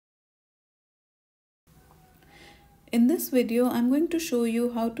In this video, I'm going to show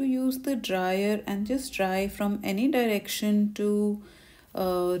you how to use the dryer and just dry from any direction to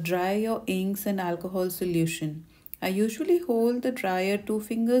dry your inks and alcohol solution. I usually hold the dryer 2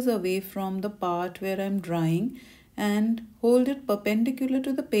 fingers away from the part where I'm drying and hold it perpendicular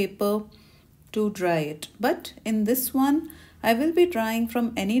to the paper to dry it. But in this one, I will be drying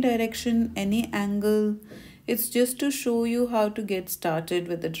from any direction, any angle. It's just to show you how to get started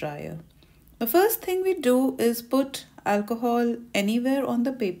with the dryer. The first thing we do is put alcohol anywhere on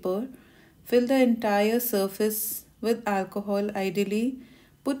the paper, fill the entire surface with alcohol ideally,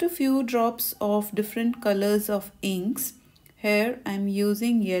 put a few drops of different colors of inks. Here I'm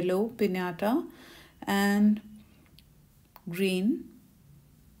using yellow pinata and green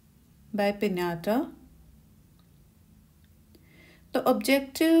by pinata. The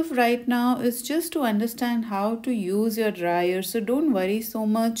objective right now is just to understand how to use your dryer, so don't worry so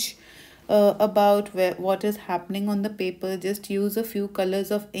much about what is happening on the paper. Just use a few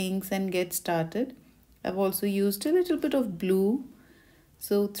colors of inks and get started. I've also used a little bit of blue,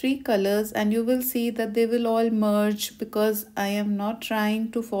 so 3 colors, and you will see that they will all merge because I am not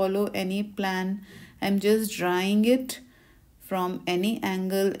trying to follow any plan. I'm just drying it from any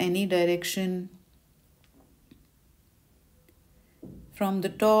angle, any direction, from the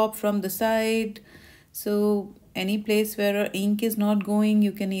top, from the side. So any place where our ink is not going,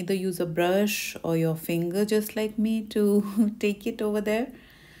 you can either use a brush or your finger just like me to take it over there.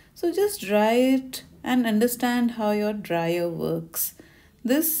 So just dry it and understand how your dryer works.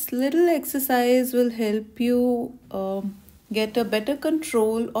 This little exercise will help you get a better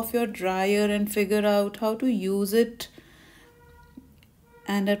control of your dryer and figure out how to use it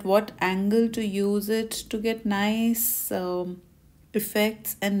and at what angle to use it to get nice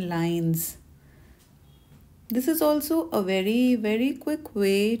effects and lines. This is also a very quick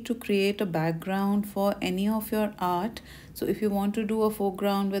way to create a background for any of your art. So if you want to do a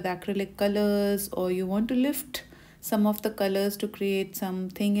foreground with acrylic colors, or you want to lift some of the colors to create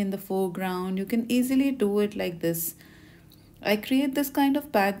something in the foreground, you can easily do it like this. I create this kind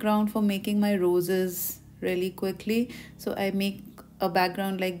of background for making my roses really quickly. So I make a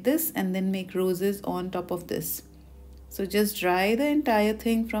background like this and then make roses on top of this. So just dry the entire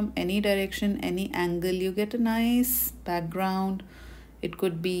thing from any direction, any angle. You get a nice background. It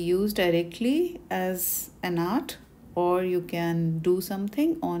could be used directly as an art, or you can do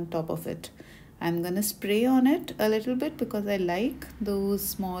something on top of it. I'm gonna spray on it a little bit because I like those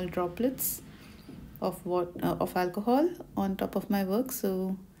small droplets of alcohol on top of my work.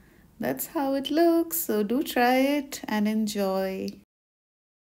 So that's how it looks. So do try it and enjoy.